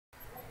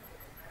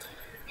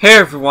Hey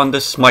everyone,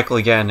 this is Michael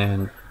again,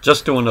 and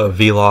just doing a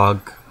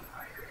vlog.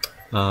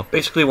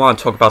 Basically want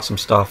to talk about some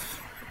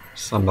stuff,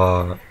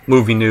 some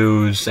movie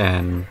news,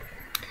 and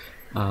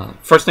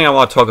first thing I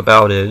want to talk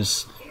about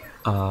is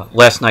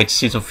last night's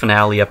season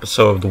finale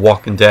episode of The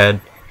Walking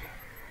Dead.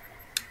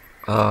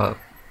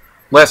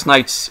 Last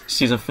night's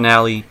season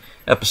finale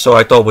episode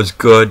I thought was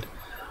good.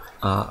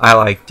 I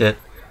liked it,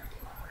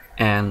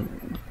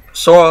 and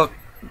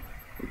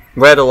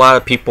read a lot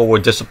of people were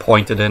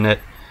disappointed in it,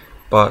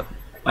 but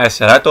like I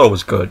said, I thought it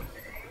was good.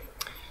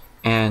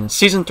 And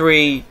season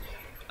 3,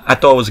 I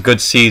thought it was a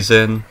good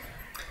season.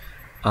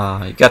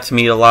 You got to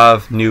meet a lot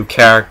of new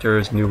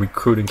characters, new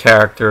recruiting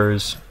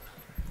characters,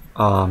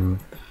 or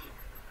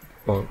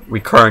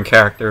recurring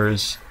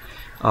characters.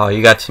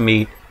 You got to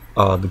meet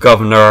the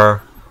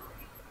governor.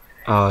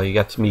 You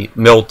got to meet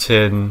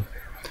Milton,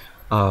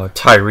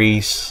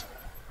 Tyrese.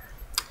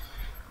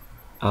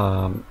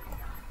 But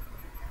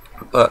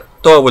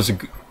thought it was a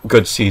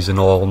good season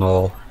all in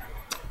all.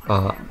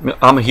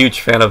 I'm a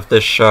huge fan of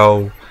this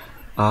show.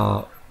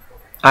 I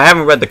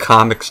haven't read the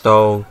comics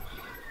though,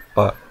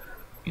 but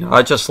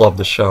I just love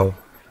the show.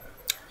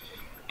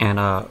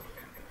 And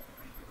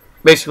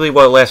basically,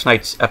 what last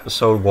night's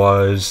episode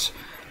was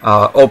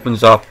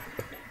opens up.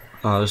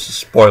 This is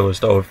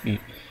spoilers though. If you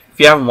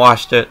haven't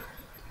watched it,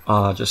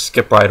 just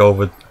skip right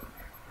over,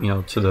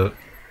 to the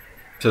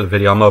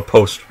video. I'm gonna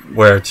post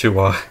where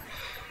to,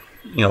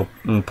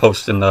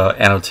 post in the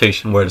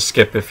annotation where to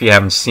skip if you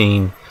haven't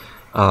seen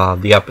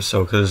the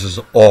episode, because this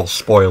is all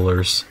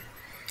spoilers.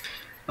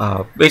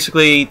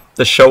 Basically,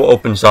 the show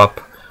opens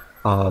up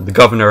the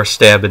governor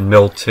stabbing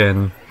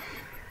Milton,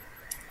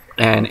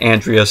 and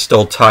Andrea's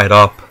still tied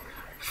up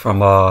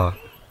from I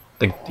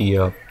think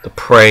the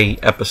Prey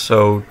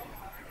episode,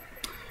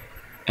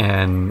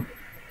 and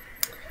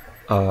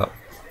the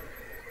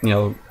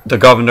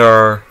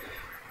governor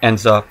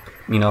ends up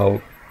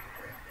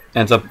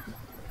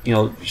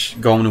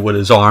going with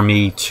his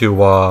army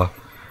to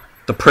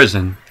the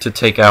prison to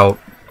take out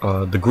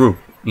the group,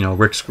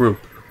 Rick's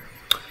group.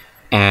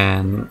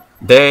 And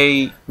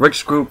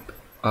Rick's group,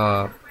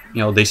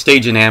 they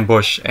stage an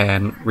ambush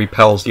and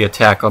repels the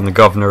attack on the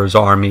governor's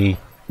army.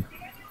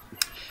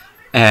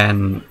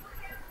 And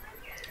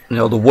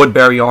the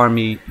Woodbury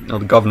army, the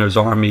governor's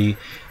army,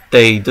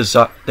 they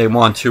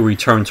want to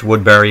return to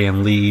Woodbury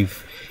and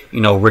leave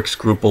Rick's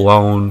group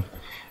alone.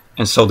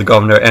 And so the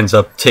governor ends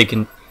up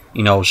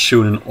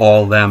shooting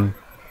all of them.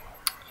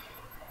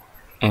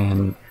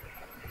 And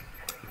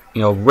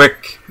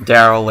Rick,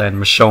 Daryl,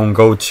 and Michonne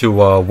go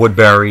to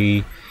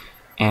Woodbury,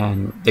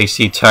 and they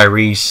see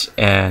Tyrese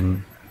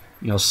and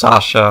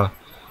Sasha,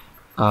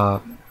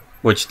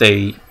 which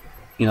they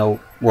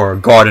were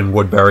guarding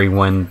Woodbury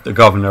when the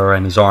governor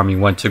and his army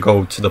went to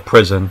go to the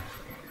prison.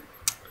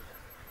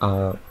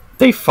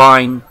 They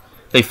find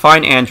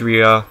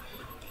Andrea,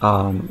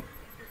 and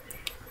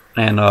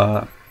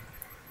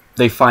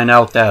they find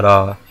out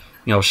that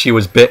she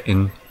was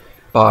bitten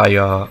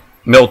by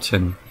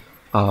Milton,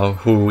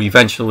 who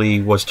eventually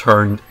was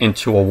turned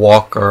into a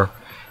walker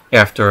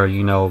after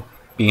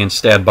being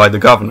stabbed by the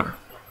governor.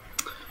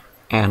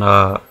 And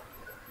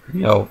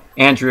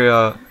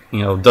Andrea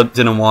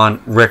didn't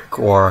want Rick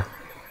or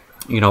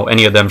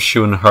any of them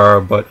shooting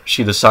her, but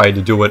she decided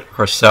to do it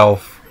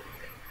herself,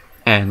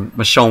 and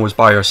Michonne was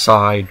by her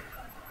side.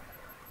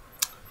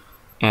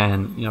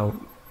 And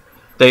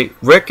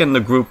Rick and the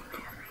group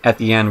at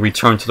the end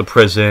return to the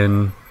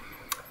prison,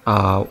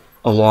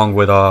 along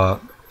with the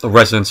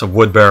residents of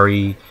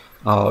Woodbury,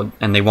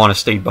 and they want to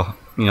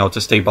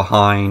stay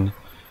behind.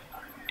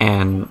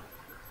 And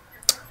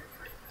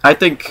I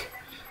think,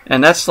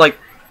 and that's like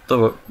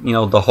the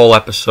whole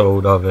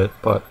episode of it.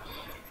 But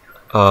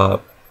I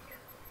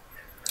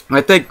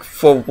think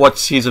for what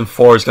season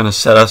 4 is going to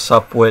set us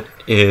up with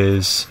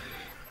is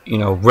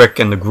Rick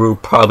and the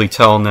group probably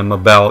telling them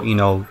about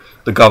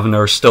the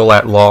governor still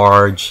at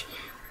large,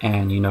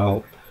 and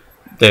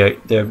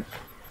the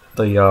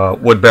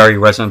Woodbury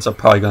residents are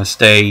probably going to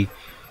stay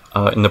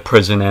in the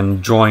prison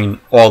and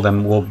all of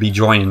them will be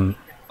joining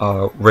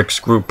Rick's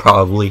group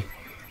probably.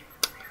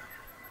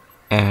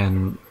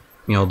 And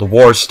the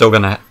war's still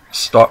gonna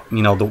start.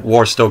 The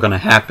war's still gonna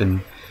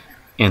happen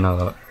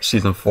in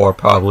season 4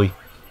 probably.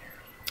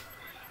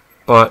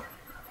 But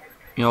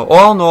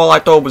all in all, I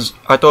thought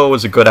it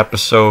was a good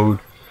episode.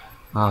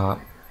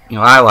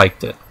 I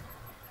liked it,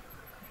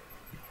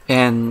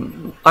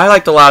 and I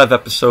liked a lot of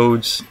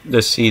episodes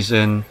this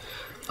season.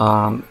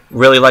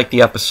 Really liked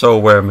the episode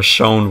where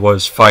Michonne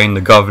was fighting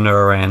the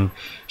governor, and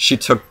she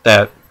took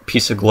that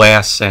piece of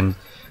glass and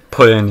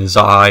put it in his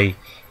eye,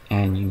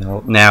 and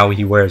now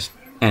he wears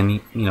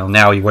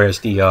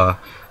the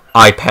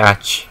eye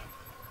patch.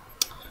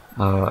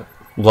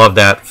 Love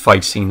that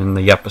fight scene in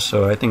the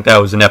episode. I think that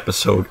was in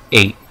episode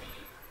 8.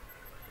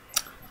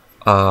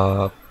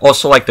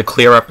 Also like the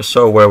Clear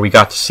episode where we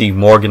got to see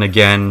Morgan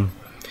again.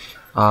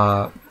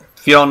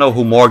 If you don't know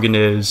who Morgan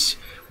is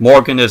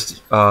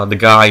the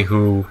guy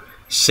who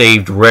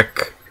saved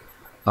Rick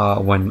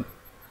when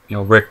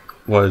Rick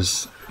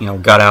was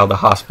got out of the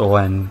hospital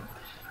and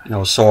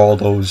saw all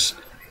those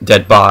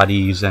dead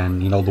bodies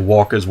and the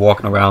walkers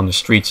walking around the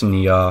streets in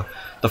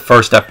the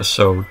first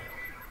episode.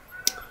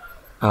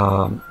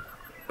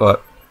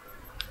 But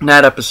in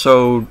that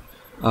episode,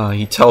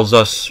 he tells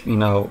us,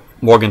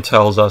 Morgan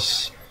tells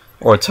us,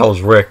 or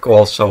tells Rick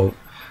also,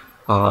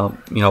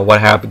 what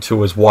happened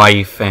to his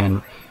wife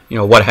and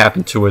what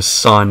happened to his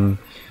son,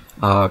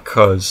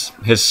 because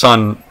his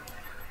son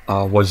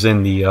was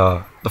in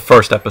the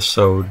first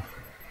episode,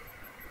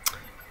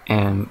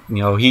 and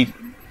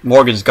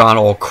Morgan's gone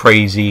all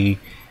crazy,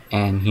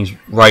 and he's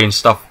writing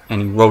stuff,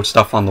 and he wrote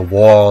stuff on the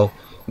wall,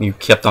 and he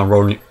kept on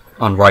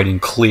writing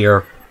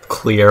clear,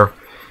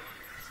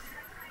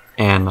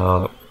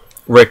 and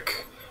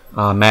Rick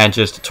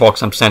manages to talk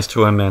some sense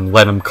to him and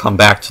let him come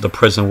back to the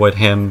prison with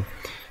him,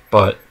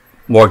 but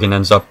Morgan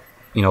ends up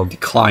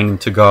declining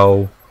to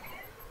go.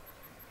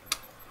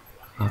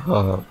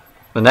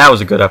 And that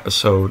was a good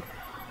episode.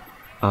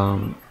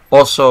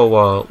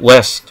 Also,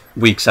 last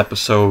week's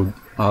episode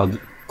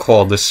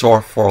called This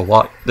Sorrowful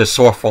Life. This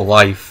Sorrowful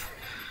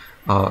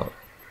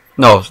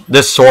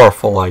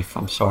Life,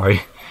 I'm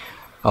sorry.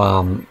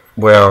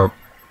 Where,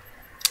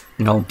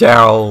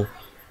 Daryl...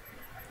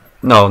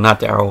 No, not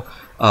Daryl.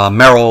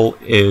 Merrill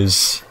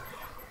is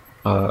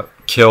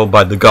killed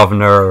by the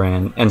governor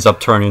and ends up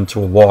turning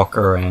into a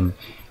walker, and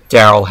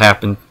Daryl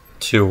happened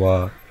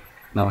to,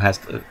 has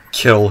to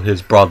kill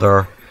his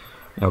brother,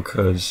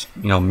 because,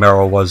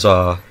 Merrill was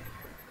a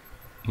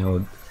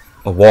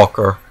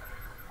walker,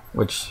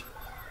 which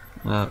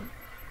I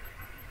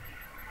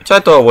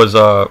thought was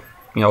a,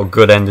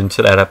 good ending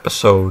to that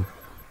episode.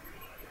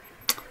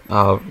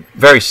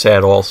 Very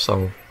sad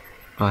also.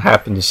 I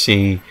happened to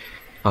see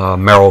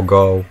Merrill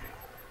go.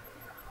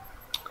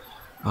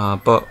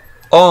 But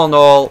all in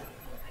all,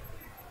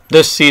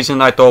 this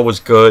season I thought was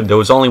good. There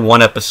was only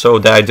one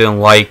episode that I didn't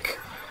like.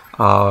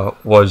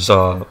 Was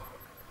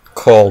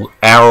called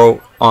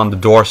Arrow on the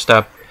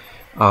Doorstep,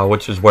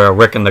 which is where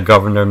Rick and the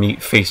governor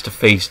meet face to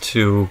face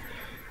to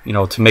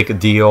make a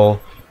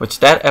deal. Which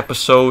that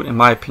episode, in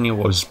my opinion,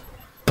 was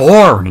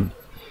boring.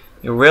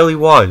 It really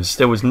was.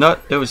 There was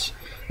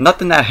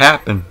nothing that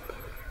happened.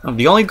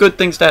 The only good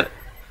things that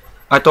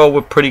I thought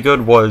were pretty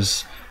good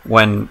was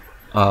when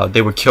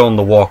they were killing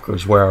the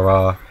walkers,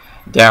 where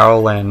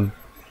Daryl and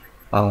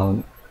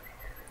I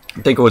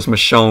think it was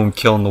Michonne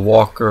killing the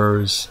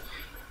walkers,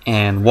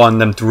 and one of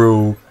them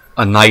threw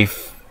a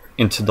knife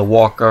into the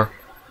walker.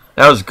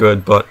 That was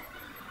good, but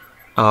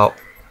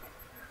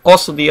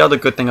also the other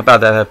good thing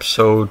about that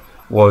episode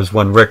was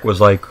when Rick was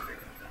like,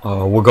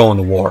 we're going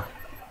to war.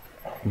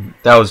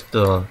 That was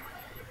the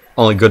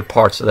only good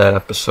parts of that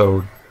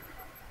episode.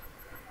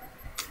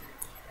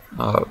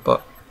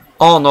 But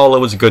all in all, it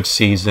was a good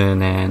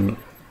season, and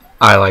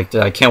I liked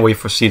it. I can't wait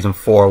for season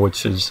 4,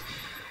 which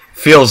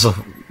feels a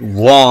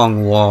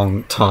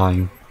long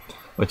time.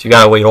 But you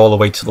gotta wait all the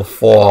way to the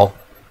fall.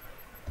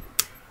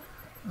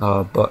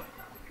 But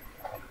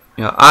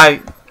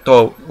I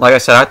thought, like I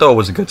said, I thought it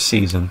was a good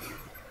season,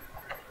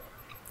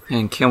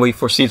 and can't wait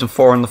for season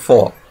 4 in the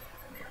fall.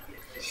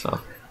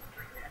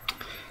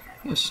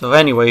 So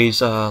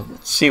anyways,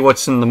 let's see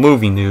what's in the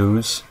movie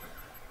news.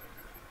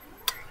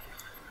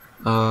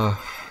 A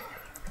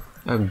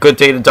Good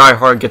Day to Die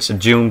Hard gets a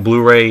June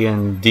Blu-ray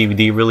and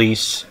DVD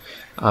release.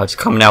 It's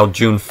coming out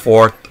June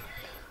 4th,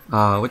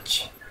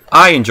 which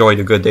I enjoyed.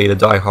 A Good Day to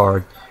Die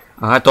Hard.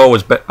 I thought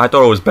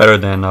it was better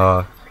than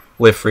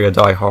Live Free or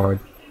Die Hard,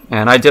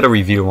 and I did a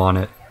review on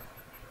it.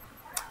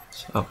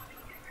 So,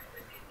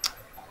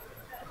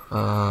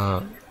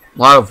 a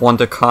lot of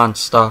WonderCon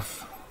stuff.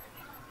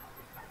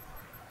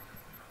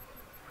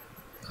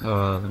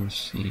 Let me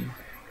see.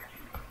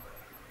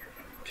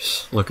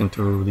 Just looking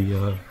through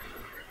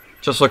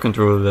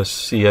this,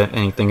 see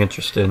anything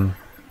interesting.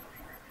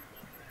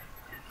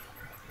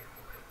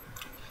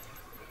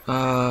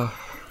 I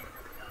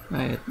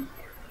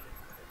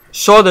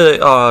saw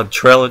the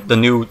trailer,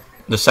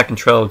 the second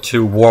trailer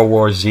to World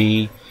War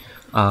Z.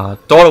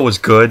 Thought it was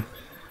good.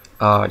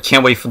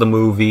 Can't wait for the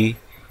movie,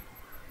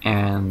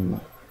 and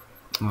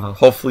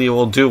hopefully it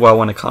will do well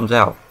when it comes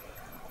out.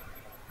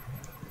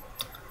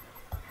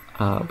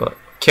 But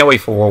can't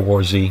wait for World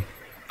War Z.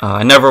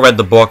 I never read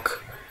the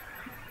book.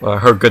 I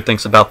heard good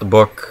things about the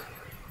book.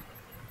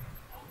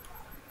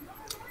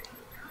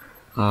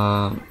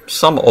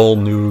 Some old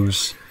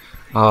news.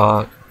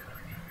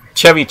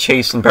 Chevy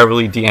Chase and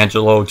Beverly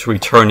D'Angelo to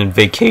return in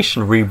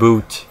Vacation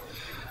reboot.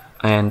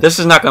 And this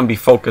is not going to be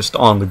focused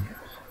on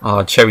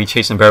the Chevy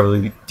Chase and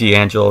Beverly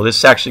D'Angelo. This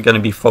is actually going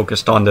to be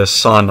focused on their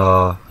son,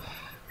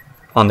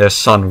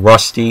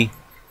 Rusty.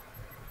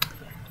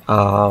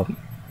 From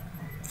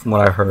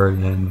what I heard,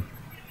 and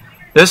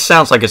this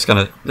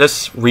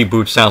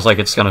reboot sounds like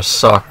it's gonna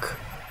suck.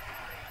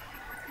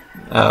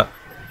 I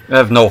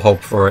have no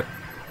hope for it.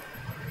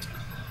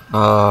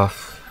 Let's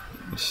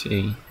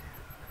see.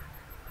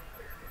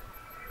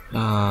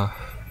 Yeah,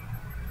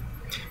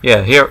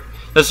 here,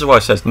 this is what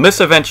it says. The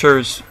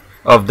misadventures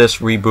of this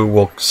reboot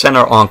will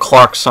center on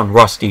Clark's son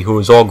Rusty, who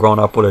is all grown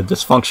up with a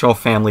dysfunctional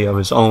family of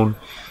his own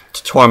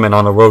to torment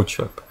on a road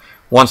trip.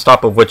 One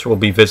stop of which will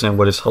be visiting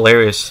with his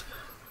hilarious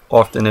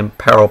often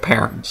imperil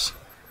parents.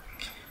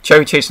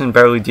 Chevy Chase and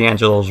Beverly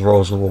D'Angelo's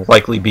roles will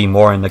likely be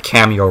more in the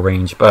cameo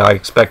range, but I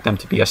expect them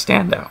to be a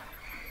standout.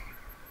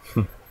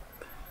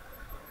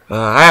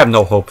 I have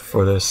no hope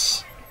for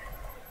this.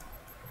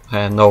 I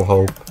have no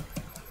hope.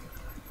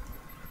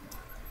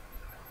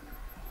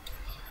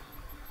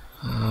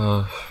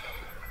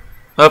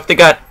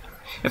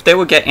 If they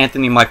would get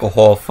Anthony Michael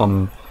Hall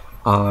from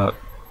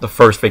the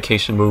first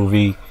Vacation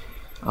movie,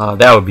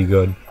 that would be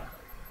good.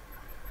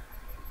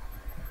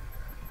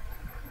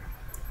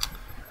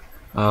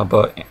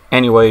 But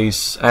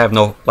anyways,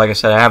 like I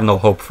said, I have no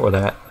hope for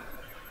that.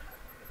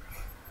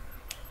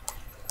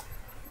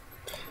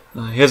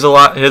 Here's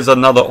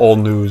another old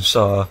news.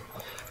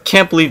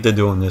 Can't believe they're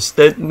doing this.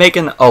 They're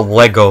making a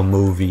Lego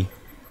movie.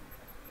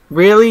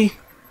 Really?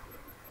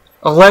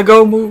 A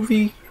Lego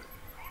movie?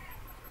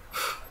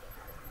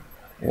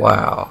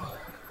 Wow.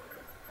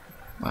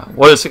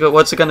 What's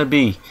it gonna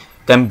be?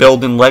 Them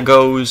building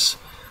Legos?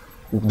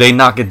 They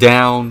knock it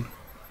down?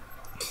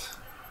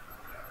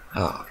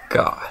 Oh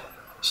God.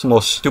 It's the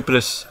most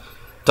stupidest,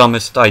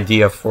 dumbest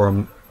idea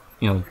for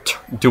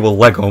do a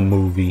Lego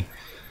movie.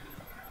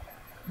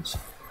 It's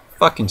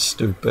fucking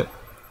stupid.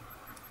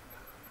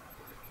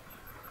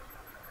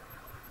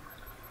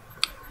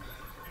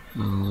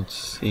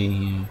 Let's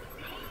see.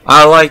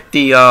 I like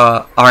the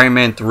Iron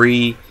Man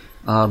 3.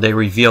 They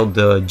revealed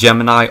the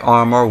Gemini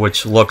armor,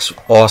 which looks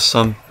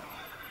awesome.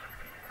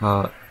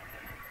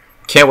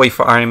 Can't wait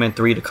for Iron Man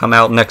 3 to come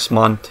out next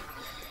month.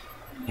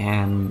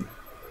 And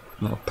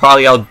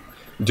probably I'll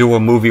do a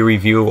movie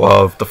review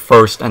of the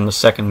first and the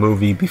second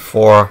movie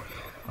before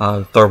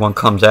the third one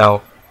comes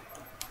out.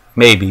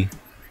 Maybe.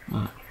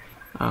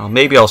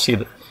 Maybe I'll see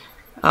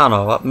I don't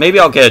know. Maybe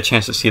I'll get a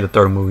chance to see the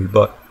third movie,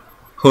 but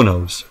who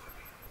knows?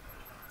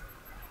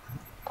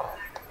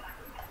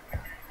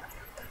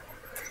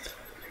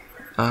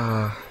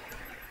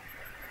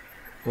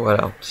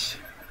 What else?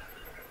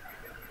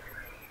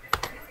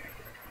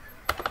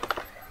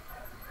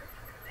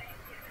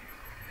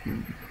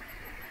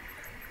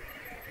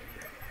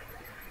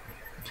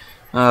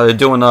 They're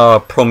doing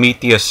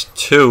Prometheus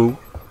 2.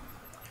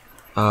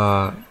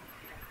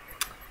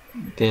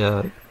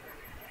 They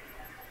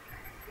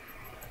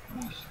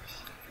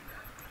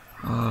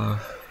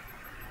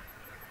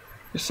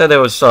said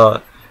there's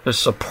a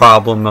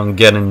problem on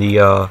getting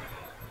the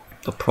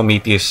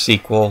Prometheus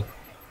sequel.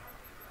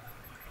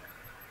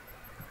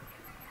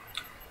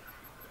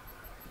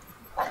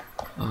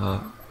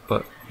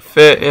 But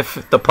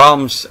if the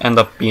problems end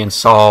up being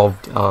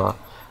solved,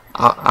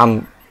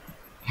 I'm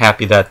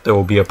happy that there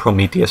will be a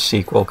Prometheus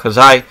sequel, because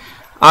I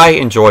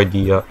enjoy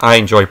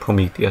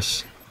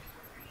Prometheus.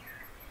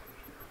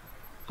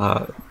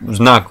 It was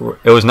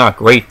not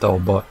great though,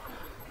 but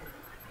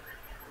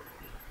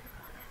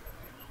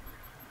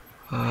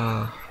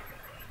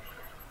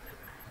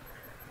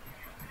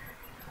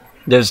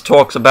there's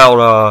talks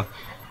about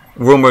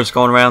rumors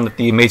going around that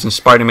the Amazing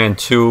Spider-Man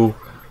 2,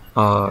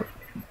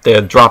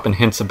 they're dropping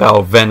hints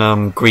about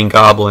Venom, Green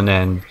Goblin,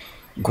 and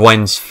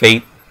Gwen's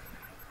fate.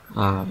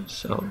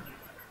 So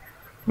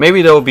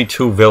maybe there will be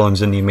two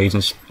villains in the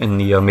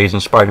Amazing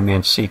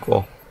Spider-Man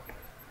sequel.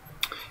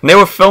 And they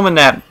were filming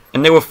that,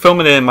 and they were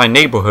filming it in my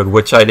neighborhood,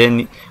 which I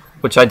didn't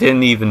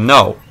even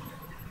know.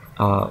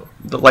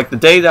 Like the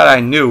day that I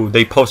knew,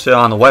 they posted it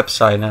on the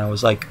website, and I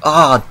was like,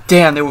 "Ah, oh,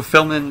 damn! They were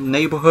filming in the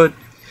neighborhood."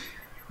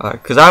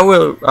 Because I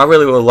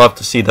really would love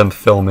to see them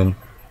filming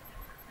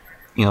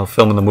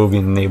the movie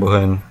in the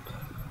neighborhood,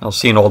 and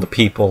seeing all the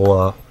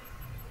people,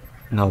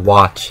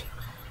 watch.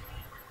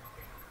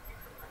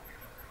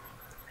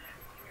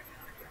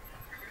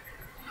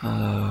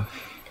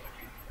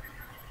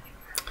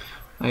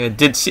 I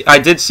did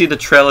see the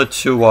trailer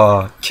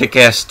to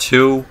Kick-Ass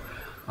 2.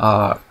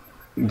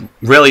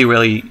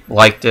 Really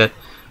liked it.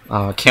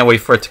 Can't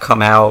wait for it to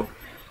come out.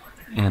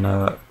 And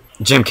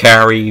Jim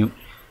Carrey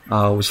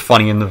was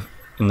funny in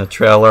the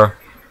trailer.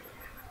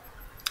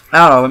 I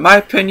don't know. In my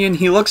opinion,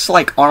 he looks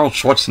like Arnold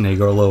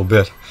Schwarzenegger a little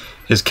bit.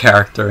 His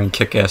character in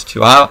Kick-Ass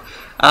 2. I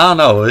don't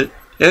know.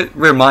 It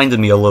reminded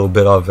me a little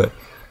bit of it.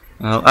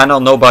 I know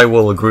nobody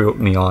will agree with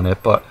me on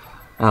it, but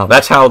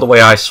that's the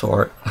way I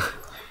saw it.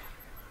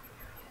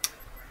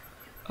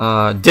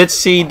 Did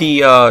see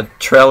the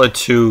trailer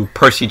to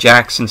Percy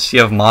Jackson: Sea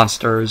of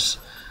Monsters.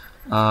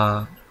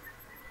 Not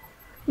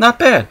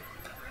bad.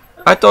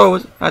 I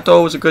thought it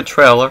was a good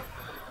trailer.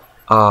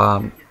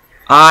 I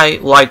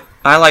like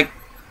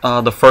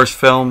the first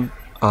film,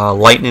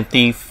 Lightning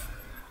Thief.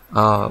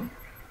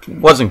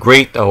 Wasn't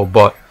great though,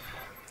 but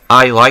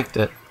I liked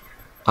it.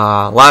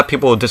 A lot of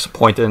people were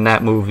disappointed in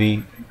that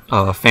movie.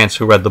 Fans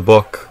who read the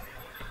book,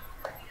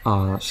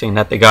 saying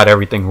that they got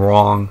everything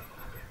wrong.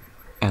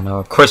 And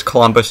Chris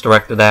Columbus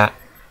directed that.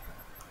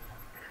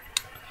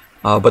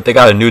 But they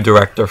got a new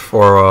director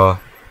for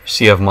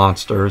Sea of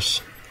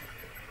Monsters.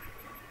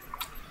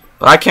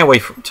 But I can't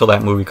wait till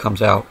that movie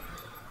comes out.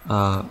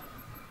 Like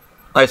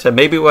I said,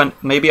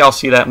 maybe I'll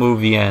see that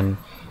movie, and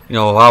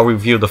I'll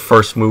review the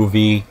first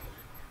movie.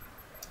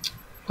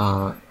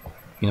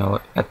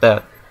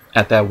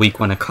 At that week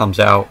when it comes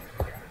out.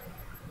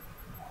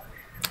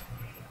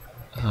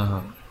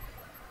 Oh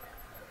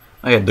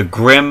yeah, the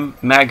Grimm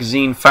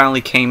magazine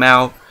finally came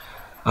out.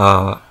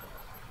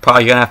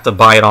 Probably gonna have to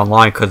buy it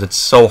online because it's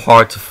so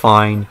hard to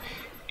find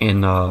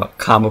in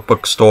comic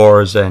book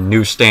stores and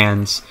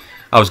newsstands.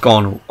 I was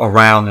going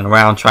around and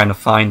around trying to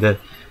find it.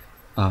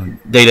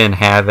 They didn't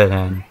have it,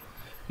 and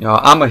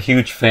I'm a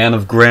huge fan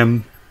of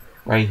Grimm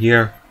right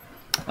here.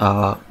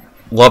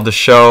 Love the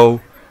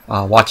show.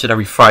 Watch it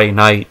every Friday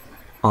night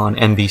on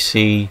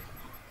NBC,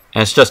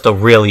 and it's just a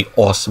really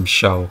awesome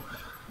show.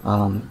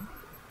 So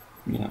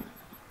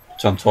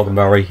I'm talking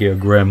about right here,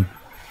 Grimm.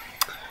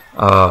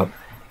 Probably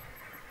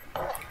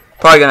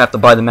gonna have to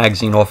buy the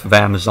magazine off of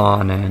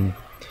Amazon, and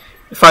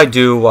if I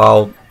do,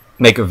 I'll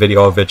make a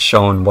video of it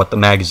showing what the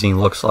magazine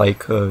looks like.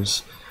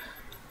 Cause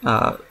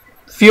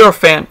if you're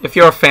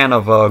a fan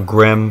of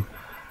Grimm,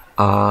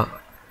 if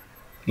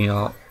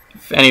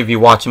any of you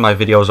watching my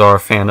videos are a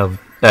fan of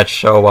that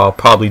show, I'll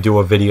probably do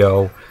a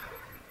video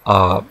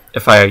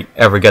if I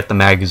ever get the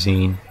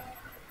magazine.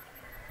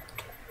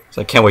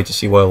 So I can't wait to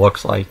see what it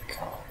looks like.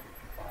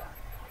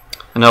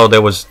 I know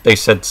they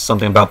said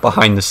something about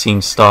behind the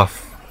scenes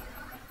stuff.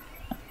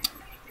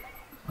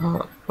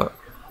 But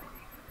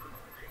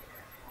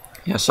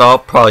yeah, so I'll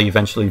probably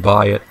eventually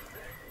buy it.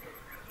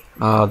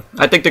 I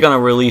think they're gonna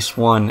release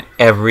one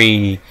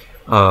every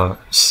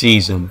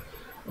season.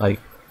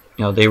 Like,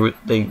 they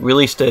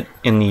released it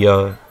in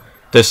the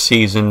this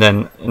season,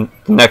 then the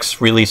next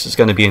release is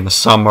gonna be in the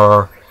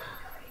summer,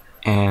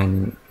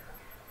 and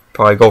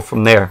probably go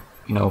from there.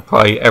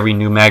 Probably every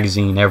new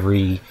magazine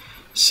every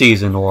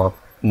season or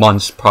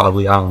months,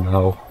 probably. I don't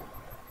know.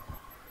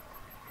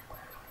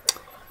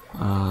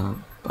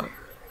 But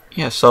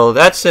yeah, so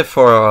that's it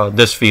for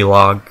this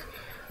vlog.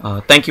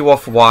 Thank you all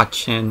for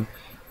watching,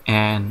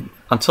 and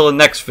until the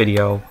next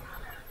video,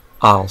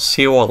 I'll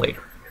see you all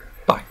later.